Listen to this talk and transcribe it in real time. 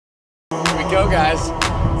Here we go, guys.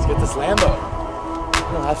 Let's get this Lambo.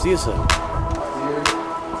 I'll have to use it. Let's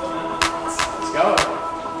go.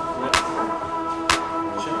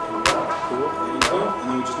 Cool. There you go. And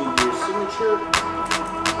then we just need your signature.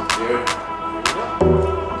 Dude.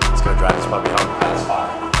 Let's go drive this puppy home. That's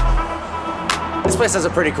fine. This place has a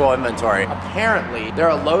pretty cool inventory. Apparently, they're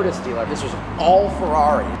a Lotus dealer. This was all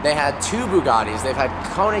Ferrari. They had 2 Bugattis. They've had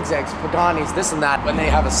Koenigseggs, Paganis, this and that. When they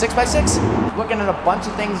have a 6x6, looking at a bunch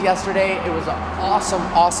of things yesterday. It was an awesome,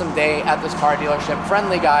 awesome day at this car dealership.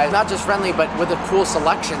 Friendly guys, not just friendly, but with a cool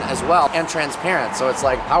selection as well and transparent. So it's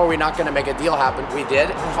like, how are we not gonna make a deal happen? We did.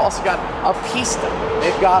 We've also got a Pista.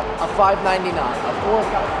 They've got a 599, a Ford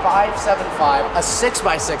got a 575, a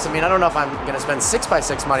 6x6. I mean, I don't know if I'm gonna spend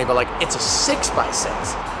 6x6 money, but like, it's a 6x6.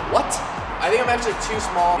 What? I think I'm actually too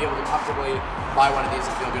small to be able to comfortably buy one of these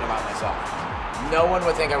and feel good about myself. No one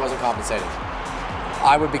would think I wasn't compensating.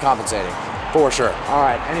 I would be compensating, for sure. All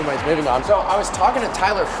right, anyways, moving on. So I was talking to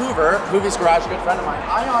Tyler Hoover, Hoovy's Garage, a good friend of mine.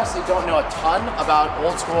 I honestly don't know a ton about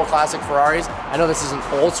old school classic Ferraris. I know this isn't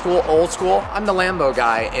old school. I'm the Lambo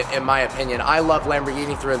guy, in my opinion. I love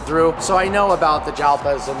Lamborghini through and through. So I know about the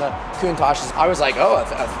Jalpas and the Countachs. I was like, oh,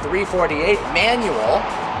 a 348 manual,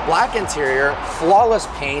 black interior, flawless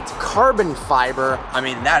paint, carbon fiber. I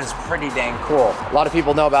mean, that is pretty dang cool. A lot of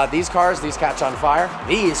people know about these cars. These catch on fire.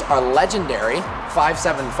 These are legendary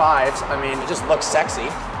 575s. I mean, it just looks sexy.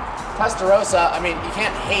 Testarossa, I mean, you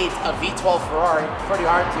can't hate a V12 Ferrari. Pretty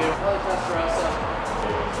hard to. Another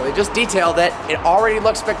Testarossa. So they just detailed it. It already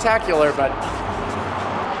looks spectacular, but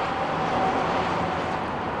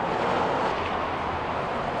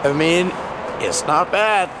I mean, it's not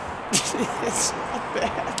bad. It's not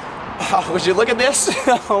bad. Oh, would you look at this?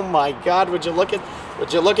 Oh my God, would you look at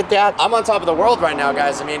that? I'm on top of the world right now,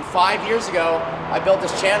 guys. I mean, 5 years ago, I built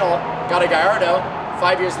this channel, got a Gallardo.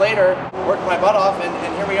 5 years later, worked my butt off,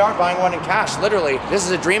 and here we are buying one in cash, literally. This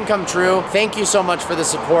is a dream come true. Thank you so much for the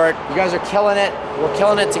support. You guys are killing it. We're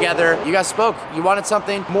killing it together. You guys spoke. You wanted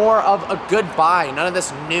something more of a good buy. None of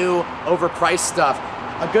this new, overpriced stuff.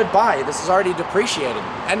 A good buy. This is already depreciated.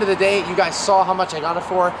 End of the day, you guys saw how much I got it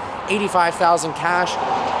for. 85,000 cash,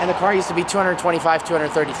 and the car used to be 225,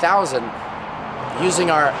 230,000.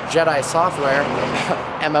 Using our Jedi software,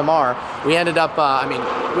 MMR, we ended up, I mean,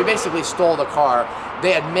 we basically stole the car.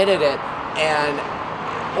 They admitted it, and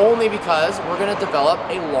only because we're gonna develop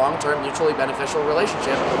a long-term mutually beneficial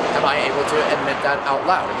relationship am I able to admit that out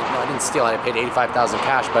loud. I mean, no, I didn't steal it, I paid 85,000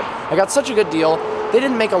 cash, but I got such a good deal. They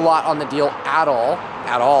didn't make a lot on the deal at all,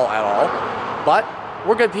 but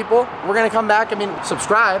we're good people. We're gonna come back, I mean,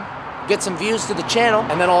 subscribe, get some views to the channel,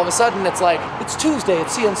 and then all of a sudden it's like, it's Tuesday,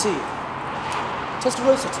 it's CNC.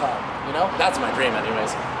 Testarossa time, you know? That's my dream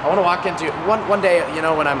anyways. I wanna walk into, one day, you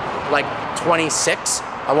know, when I'm like 26,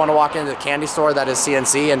 I wanna walk into the candy store that is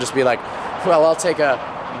CNC and just be like, well, I'll take a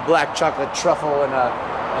black chocolate truffle and a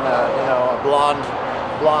you know, a blonde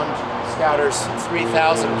Scouters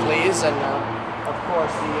 3000, please. And of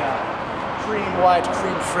course the cream white,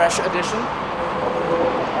 cream fresh edition.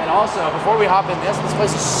 And also, before we hop in this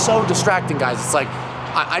place is so distracting, guys. It's like,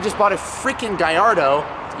 I just bought a freaking Gallardo,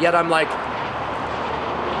 yet I'm like,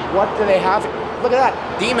 what do they have? Look at that,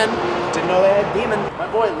 Demon. Didn't know they had Demon.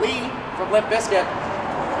 My boy Lee from Limp Bizkit.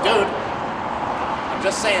 Dude, I'm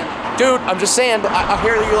just saying. Dude, I'm just saying, I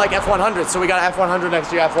hear that you like F100, so we got F100 next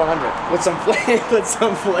to your F100. With some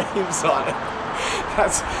flames on it.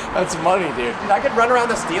 That's money, dude. I could run around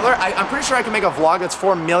this dealer. I'm pretty sure I can make a vlog that's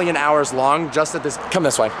 4 million hours long just at this. Come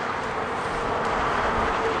this way.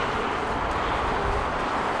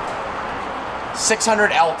 .600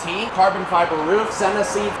 LT, carbon fiber roof, Senna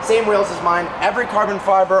seat, same wheels as mine, every carbon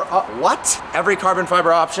fiber, what? Every carbon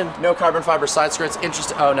fiber option, no carbon fiber side skirts,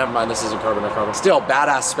 interesting, oh never mind, this isn't carbon or carbon. Still,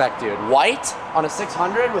 badass spec, dude. White on a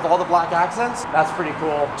 600 with all the black accents, that's pretty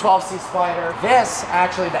cool. 12C Spider. This,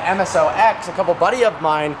 actually, the MSOX, a couple buddy of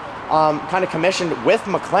mine kind of commissioned with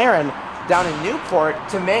McLaren down in Newport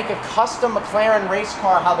to make a custom McLaren race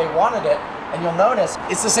car how they wanted it. And you'll notice,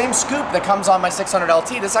 it's the same scoop that comes on my 600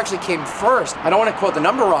 LT. This actually came first. I don't want to quote the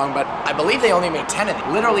number wrong, but I believe they only made 10 of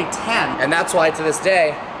them. Literally 10. And that's why to this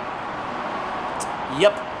day,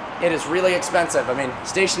 yep, it is really expensive. I mean,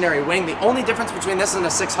 stationary wing. The only difference between this and the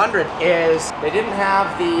 600 is they didn't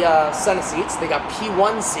have the Senna seats. They got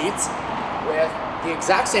P1 seats with the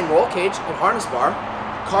exact same roll cage and harness bar,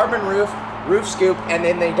 carbon roof, roof scoop, and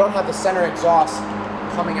then they don't have the center exhaust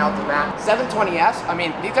coming out the back. 720S, I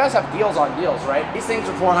mean, these guys have deals on deals, right? These things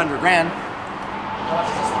are 400 grand.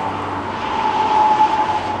 Watch this one.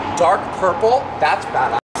 Dark purple, that's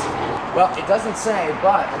badass. Well, it doesn't say,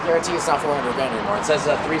 but I guarantee it's not 400 grand anymore. It says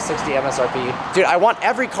 360 MSRP. Dude, I want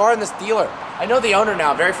every car in this dealer. I know the owner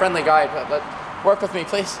now, very friendly guy, but work with me,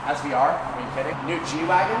 please. SVR, are you kidding? New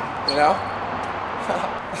G-Wagon, you know?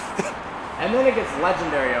 And then it gets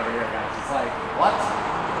legendary over here, guys. It's like, what?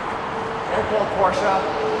 Air-cooled Porsche,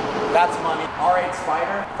 that's money. R8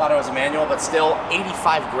 Spider, thought it was a manual, but still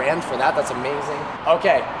 85 grand for that, that's amazing.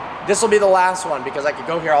 Okay, this will be the last one because I could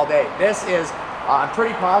go here all day. This is, I'm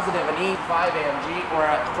pretty positive, an E5 AMG or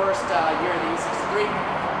a first year of the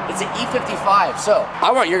E63. It's an E55, so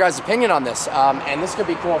I want your guys' opinion on this, and this could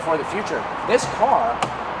be cool for the future. This car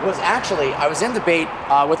was actually, I was in debate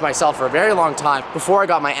with myself for a very long time before I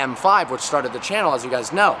got my M5, which started the channel, as you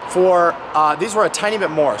guys know. These were a tiny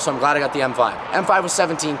bit more, so I'm glad I got the M5. M5 was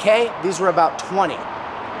 17K, these were about 20.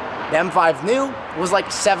 The M5 new was like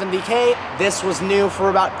 70K, this was new for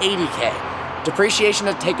about 80K. Depreciation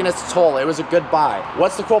had taken its toll. It was a good buy.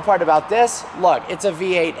 What's the cool part about this? Look, it's a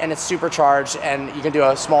V8 and it's supercharged, and you can do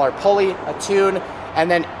a smaller pulley, a tune,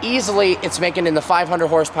 and then easily it's making in the 500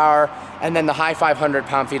 horsepower and then the high 500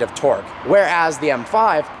 pound-feet of torque. Whereas the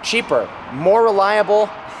M5, cheaper, more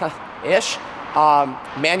reliable-ish,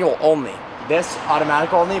 manual only. This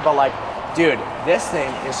automatic only, but like, dude, this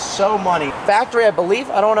thing is so money. Factory, I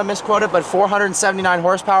believe, I don't want to misquote it, but 479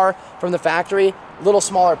 horsepower from the factory. Little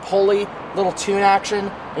smaller pulley, little tune action,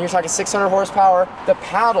 and you're talking 600 horsepower. The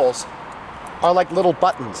paddles are like little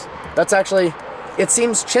buttons. That's actually, it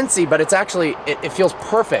seems chintzy, but it's actually, it feels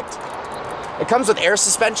perfect. It comes with air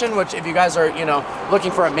suspension, which if you guys are, you know,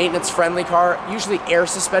 looking for a maintenance-friendly car, usually air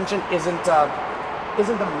suspension isn't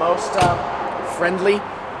the most friendly.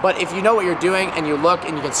 But if you know what you're doing and you look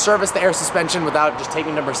and you can service the air suspension without just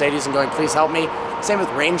taking to Mercedes and going, please help me. Same with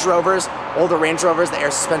Range Rovers. Older Range Rovers, the air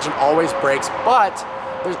suspension always breaks, but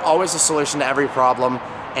there's always a solution to every problem.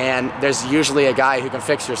 And there's usually a guy who can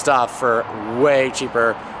fix your stuff for way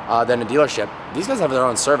cheaper than a dealership. These guys have their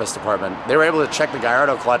own service department. They were able to check the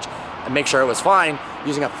Gallardo clutch and make sure it was fine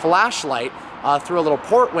using a flashlight through a little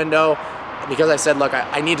port window, because I said, look,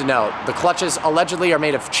 I need to know. The clutches allegedly are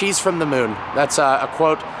made of cheese from the moon. That's a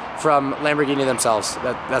quote from Lamborghini themselves.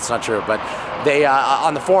 That's not true, but they,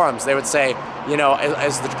 on the forums, they would say, you know,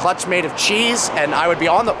 is the clutch made of cheese? And I would be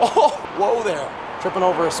on the, oh, whoa there. Tripping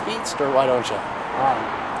over a speedster, why don't you?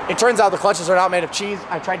 It turns out the clutches are not made of cheese.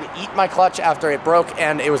 I tried to eat my clutch after it broke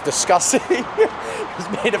and it was disgusting. It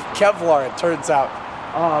was made of Kevlar, it turns out.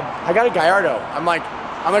 I got a Gallardo. I'm like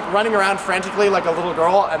running around frantically like a little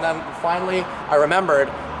girl, and then finally I remembered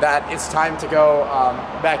that it's time to go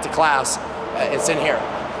back to class. It's in here.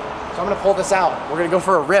 So I'm gonna pull this out. We're gonna go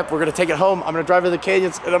for a rip. We're gonna take it home. I'm gonna drive to the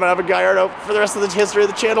Canyons, and I'm gonna have a Gallardo for the rest of the history of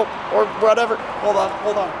the channel, or whatever. Hold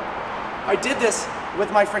on. I did this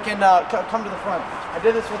with my freaking, come to the front. I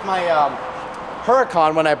did this with my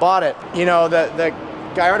Huracan when I bought it. You know, the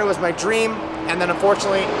Gallardo was my dream, and then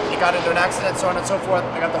unfortunately it got into an accident, so on and so forth.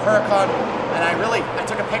 I got the Huracan, and I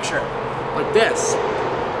took a picture like this.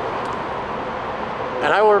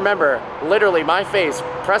 And I will remember literally my face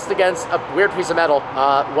pressed against a weird piece of metal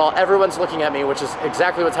while everyone's looking at me, which is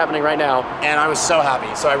exactly what's happening right now. And I was so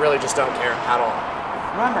happy, so I really just don't care at all.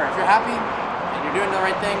 Remember, if you're happy and you're doing the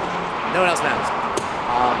right thing, no one else matters.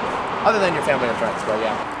 Other than your family and friends, but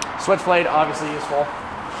yeah. Switchblade, obviously useful.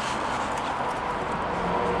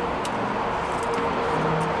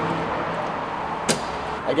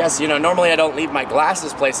 I guess, you know, normally I don't leave my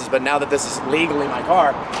glasses places, but now that this is legally my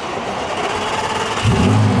car,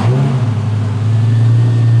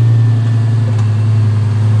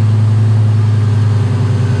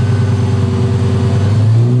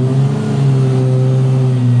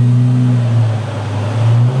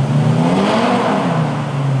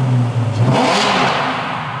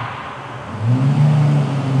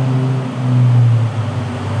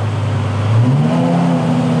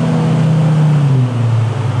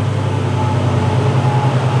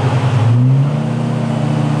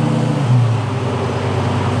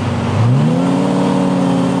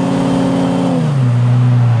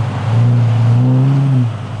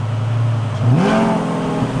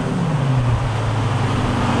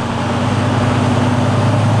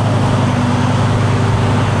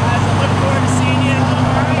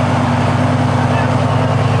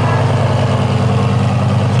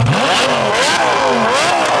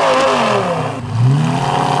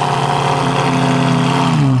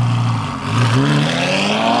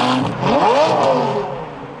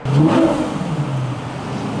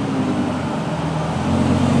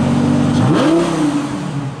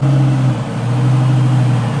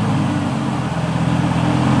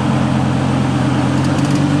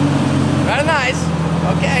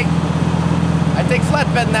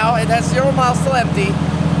 now. It has 0 miles still empty.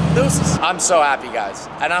 Deuces. I'm so happy, guys.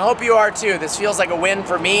 And I hope you are too. This feels like a win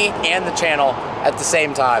for me and the channel at the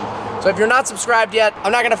same time. So if you're not subscribed yet,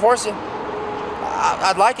 I'm not gonna force you.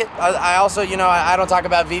 I'd like it. I also, you know, I don't talk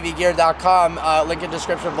about vvgear.com, link in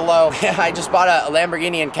description below. I just bought a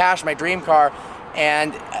Lamborghini in cash, my dream car,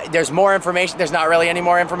 and there's more information. There's not really any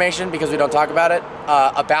more information because we don't talk about it.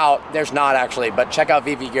 There's not actually, but check out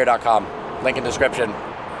vvgear.com. Link in description,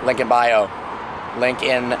 link in bio, link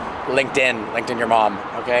in LinkedIn your mom,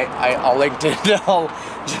 okay? I'll LinkedIn,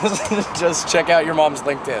 just check out your mom's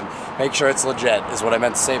LinkedIn. Make sure it's legit, is what I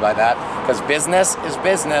meant to say by that. Because business is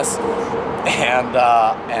business, and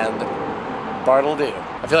Bart'll do.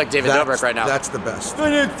 I feel like David Dobrik right now. That's the best.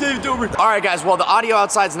 David Dobrik. All right, guys, well, the audio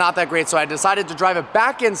outside's not that great, so I decided to drive it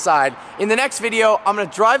back inside. In the next video, I'm gonna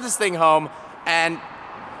drive this thing home, and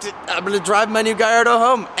I'm gonna drive my new Gallardo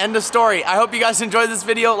home. End of story. I hope you guys enjoyed this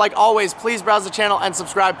video. Like always, please browse the channel and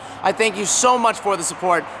subscribe. I thank you so much for the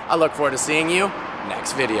support. I look forward to seeing you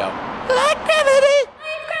next video.